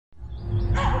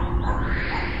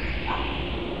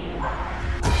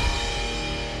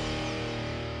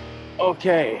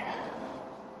Okay.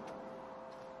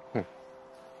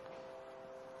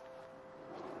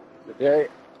 Today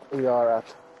we are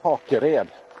at Hakered.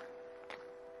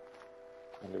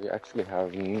 And we actually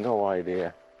have no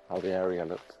idea how the area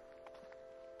looks.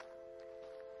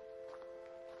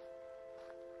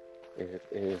 It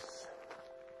is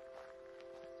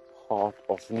part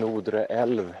of Nordre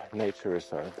Älv Nature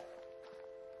Reserve,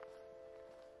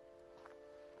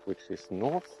 which is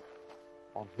north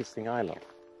on Hising Island.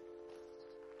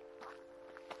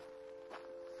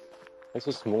 There's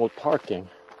a small parking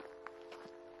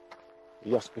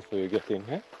just before you get in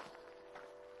here.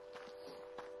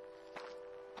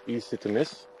 Easy to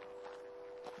miss.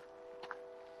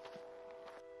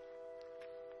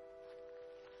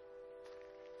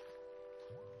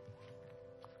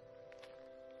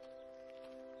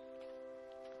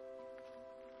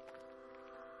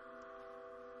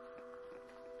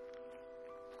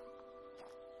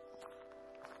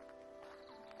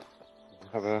 We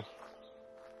have a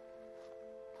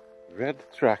red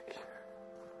track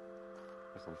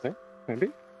or something, maybe?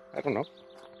 I don't know.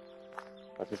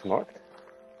 But it's marked.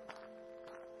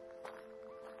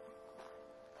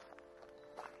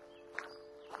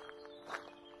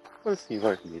 Let's see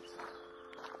where it leads.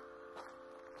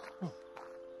 Oh,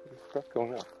 there's a truck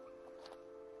going up.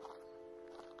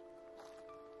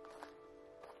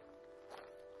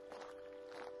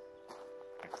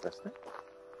 Access it.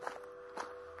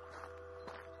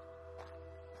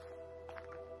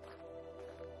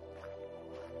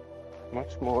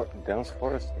 Much more dense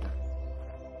forest here.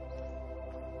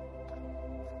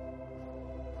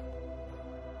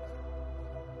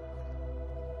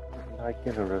 Like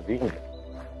in a ravine.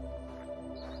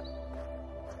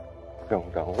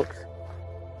 Going downwards.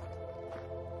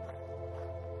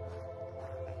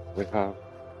 We have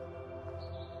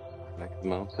like the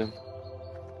mountain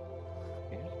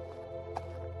here.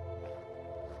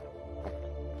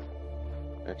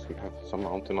 We actually have some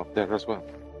mountain up there as well.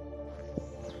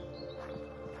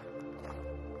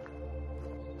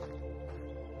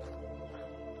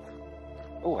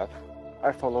 Oh,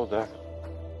 I follow the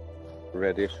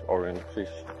reddish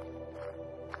orange-ish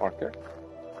marker.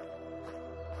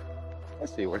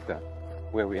 Let's see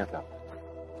where we end up.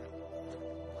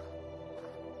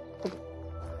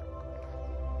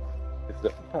 Is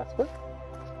that the pathway?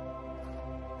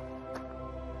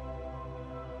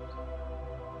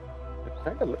 It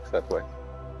kind of looks that way.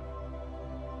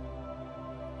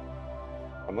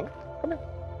 Come on, come in.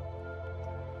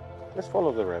 Let's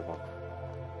follow the red one.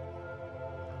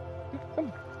 Come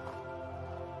on.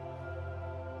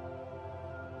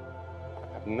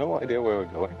 I have no idea where we're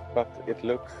going, but it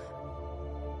looks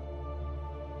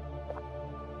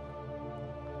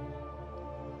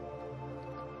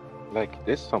like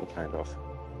this, some kind of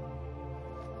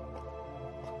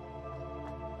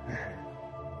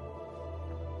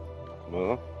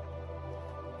no.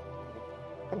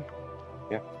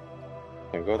 Yeah,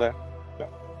 can we go there? No.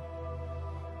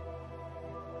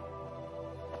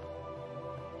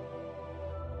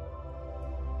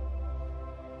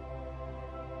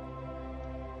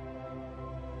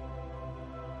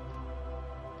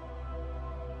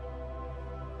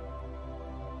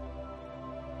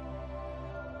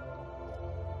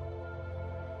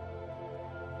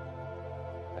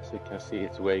 As you can see,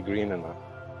 it's way greener now.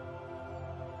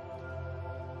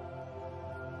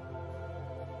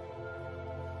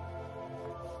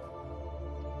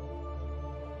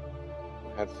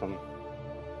 We had some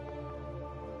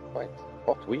quite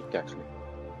hot week actually.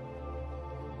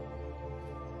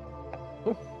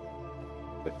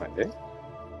 With my day.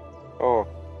 Oh.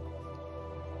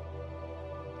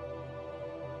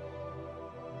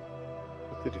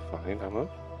 What did you find, Aamu?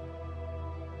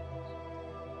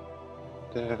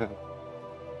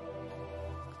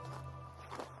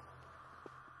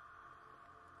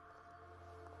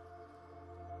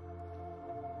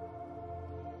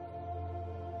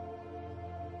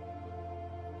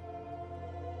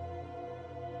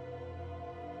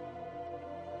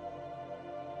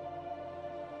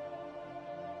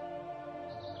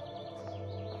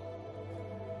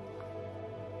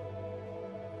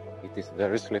 It is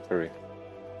very slippery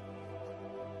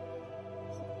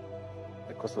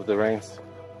because of the rains.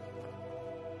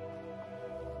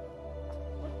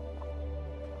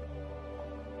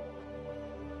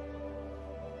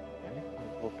 Okay,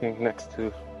 I'm walking next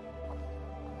to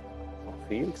some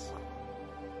fields.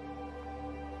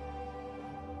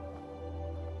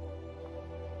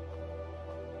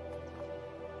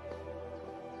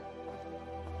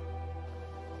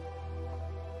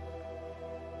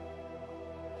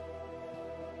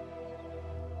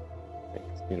 I think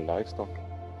it's been livestock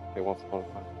here once upon a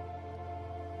time.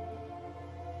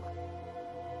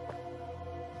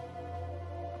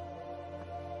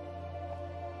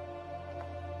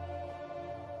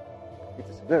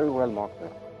 very well marked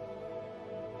there.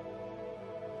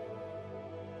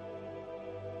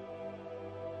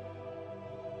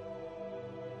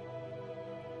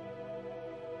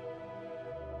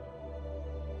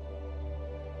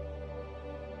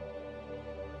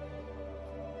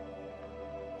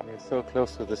 You're so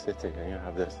close to the city and you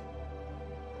have this.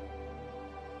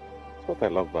 That's what I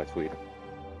love about Sweden.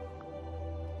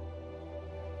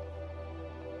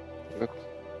 Look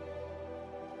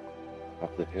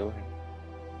up the hill here.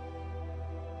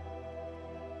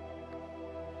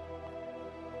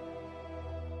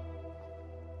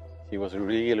 She was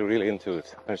really into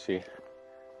it when she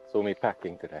saw me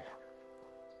packing today.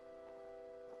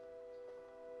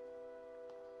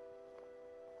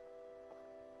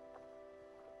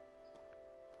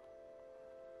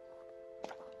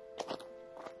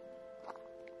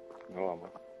 No ammo.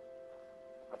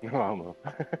 No ammo.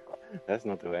 That's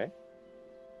not the way.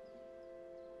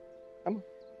 Ammo.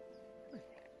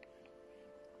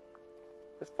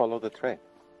 Just follow the train.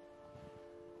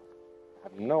 I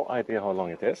have no idea how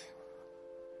long it is.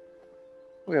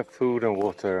 We have food and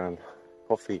water and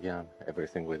coffee and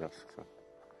everything with us. So.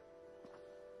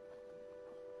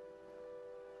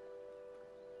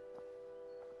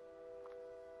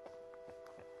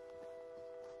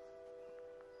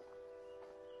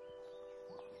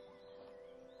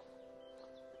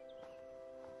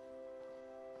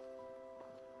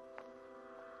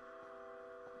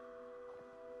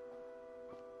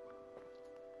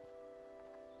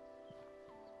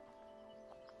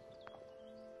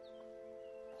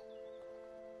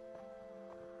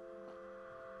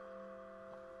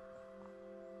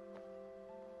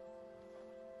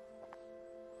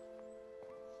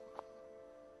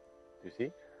 Do you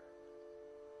see?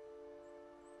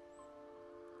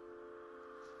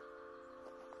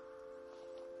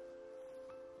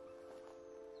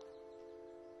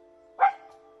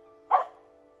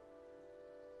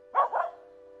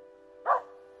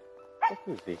 What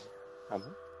do you see,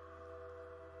 Aamu?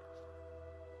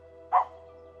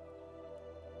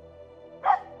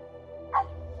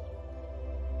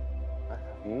 I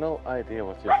have no idea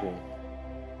what you're seeing.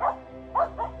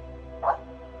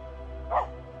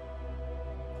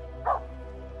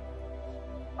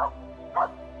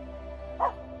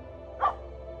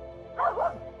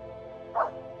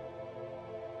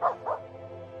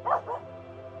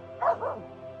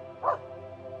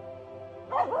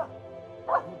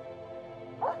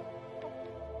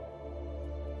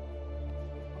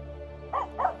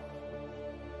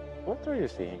 What are you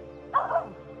seeing?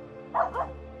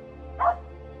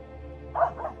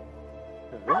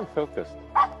 You're really focused.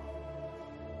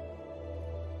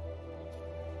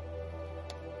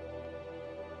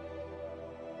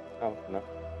 Oh, no.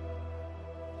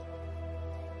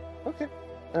 Okay.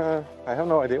 I have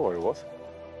no idea where it was.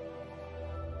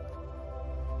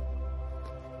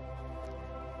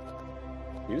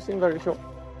 You seem very sure.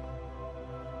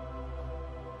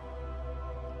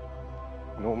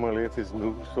 Normally if it's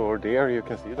moose or deer you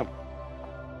can see them.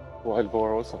 Wild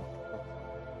boar also.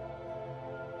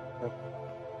 Yep.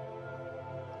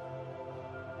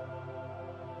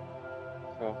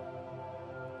 So,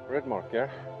 red marker,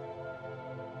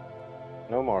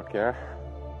 no marker,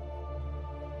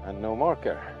 and no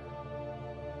marker.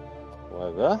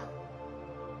 Weather.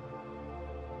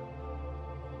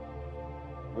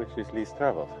 Which is least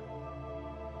traveled?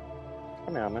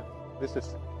 Come here, man. This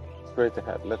is straight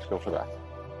ahead. Let's go for that.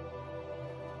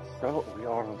 So we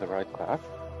are on the right path,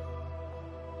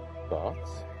 but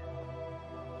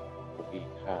we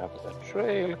have a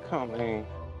trail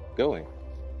going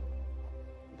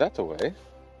that way.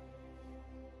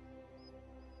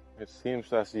 It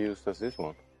seems as used as this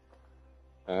one,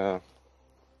 but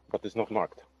it's not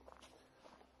marked.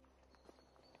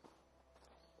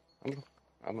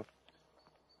 I'm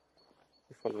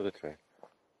follow the trail.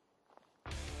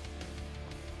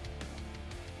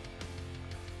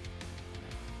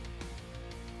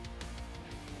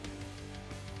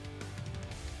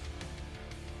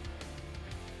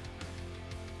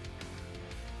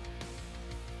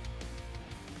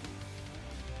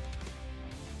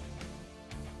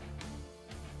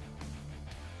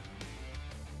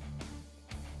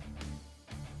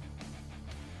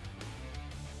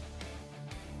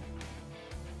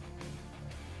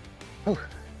 Oh,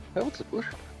 that was a bush.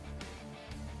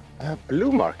 A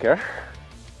blue marker.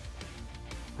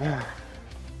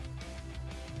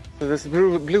 So there's a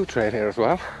blue trail here as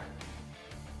well.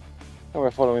 And we're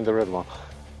following the red one.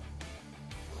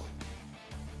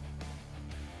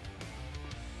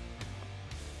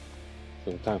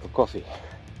 So time for coffee.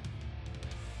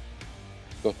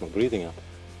 Got my breathing up.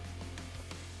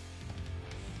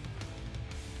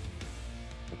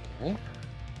 Okay.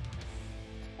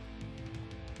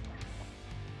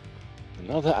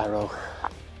 Another arrow. I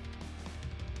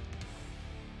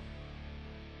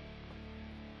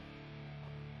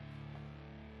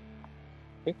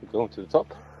think we're going to the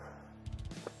top.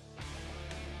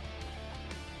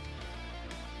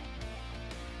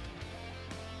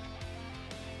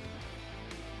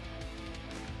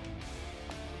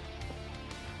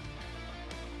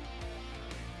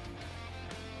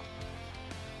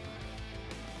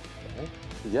 Okay.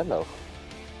 Yellow.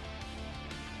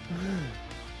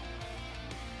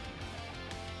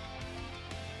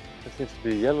 There seems to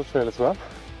be a yellow trail as well.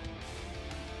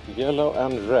 Yellow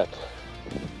and red.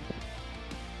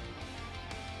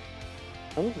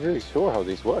 I'm not really sure how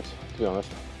this works, to be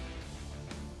honest.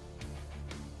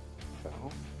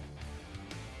 So,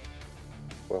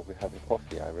 well, we have a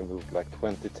coffee. I removed like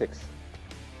 20 ticks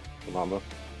from Aamu.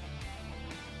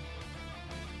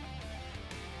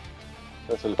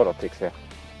 There's a lot of ticks here.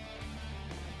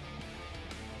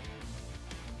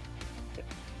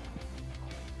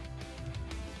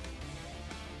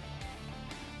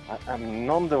 I am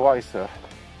none the wiser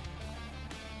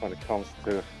when it comes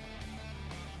to...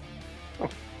 Oh,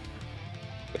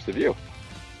 there's the view.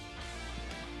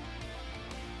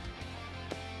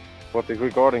 But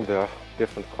regarding the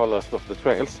different colors of the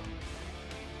trails,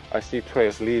 I see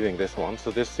trails leaving this one,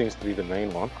 so this seems to be the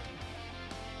main one.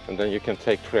 And then you can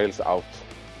take trails out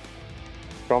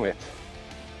from it.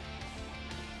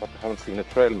 But I haven't seen a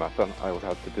trail map, and I would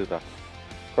have to do that.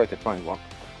 Try to find one.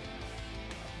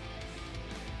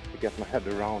 To get my head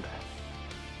around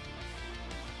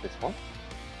this one.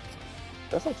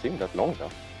 Doesn't seem that long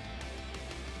though.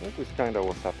 That is kind of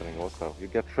what's happening also. You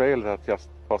get trail that just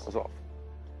passes off,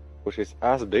 which is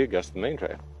as big as the main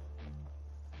trail.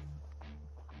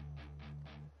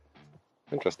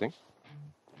 Interesting.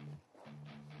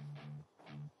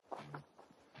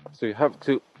 So you have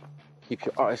to keep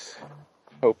your eyes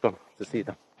open to see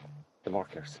the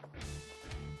markers.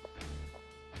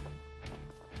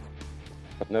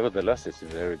 But nevertheless, it's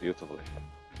very beautiful.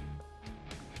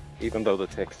 Even though the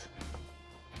text.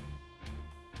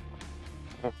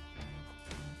 Oh.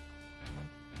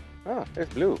 Ah,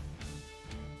 it's blue.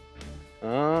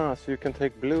 Ah, so you can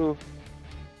take blue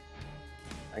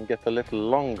and get a little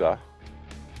longer,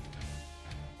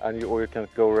 and or you can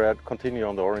go red, continue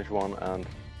on the orange one,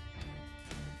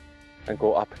 and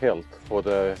go uphill for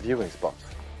the viewing spots.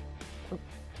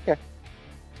 Yeah.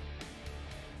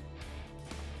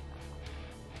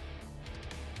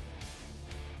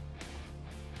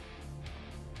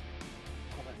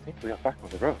 Well, I think we are back on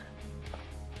the road.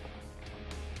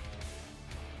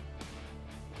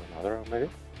 Another road, maybe?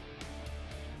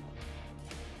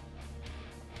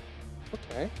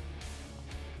 Okay.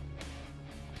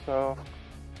 So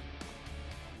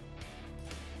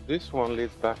this one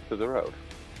leads back to the road.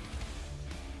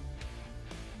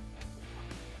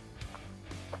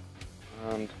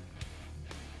 And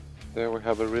there we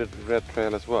have a red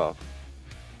trail as well.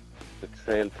 The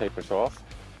trail tapers off,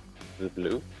 the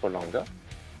blue for longer,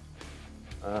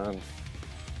 and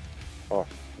or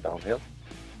downhill,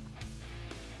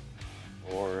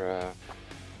 or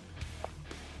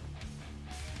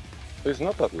so it's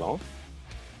not that long.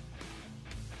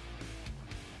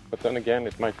 But then again,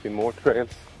 it might be more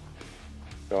trails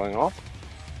going off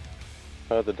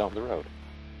further down the road.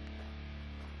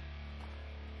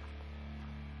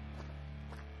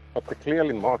 But the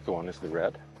clearly marked one is the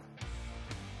red,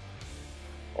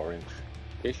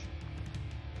 orange-ish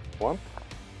one.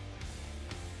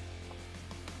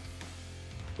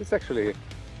 This actually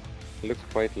looks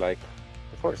quite like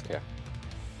the forest here.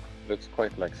 Looks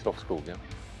quite like Slottskogen,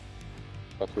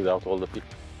 but without all the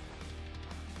peaks.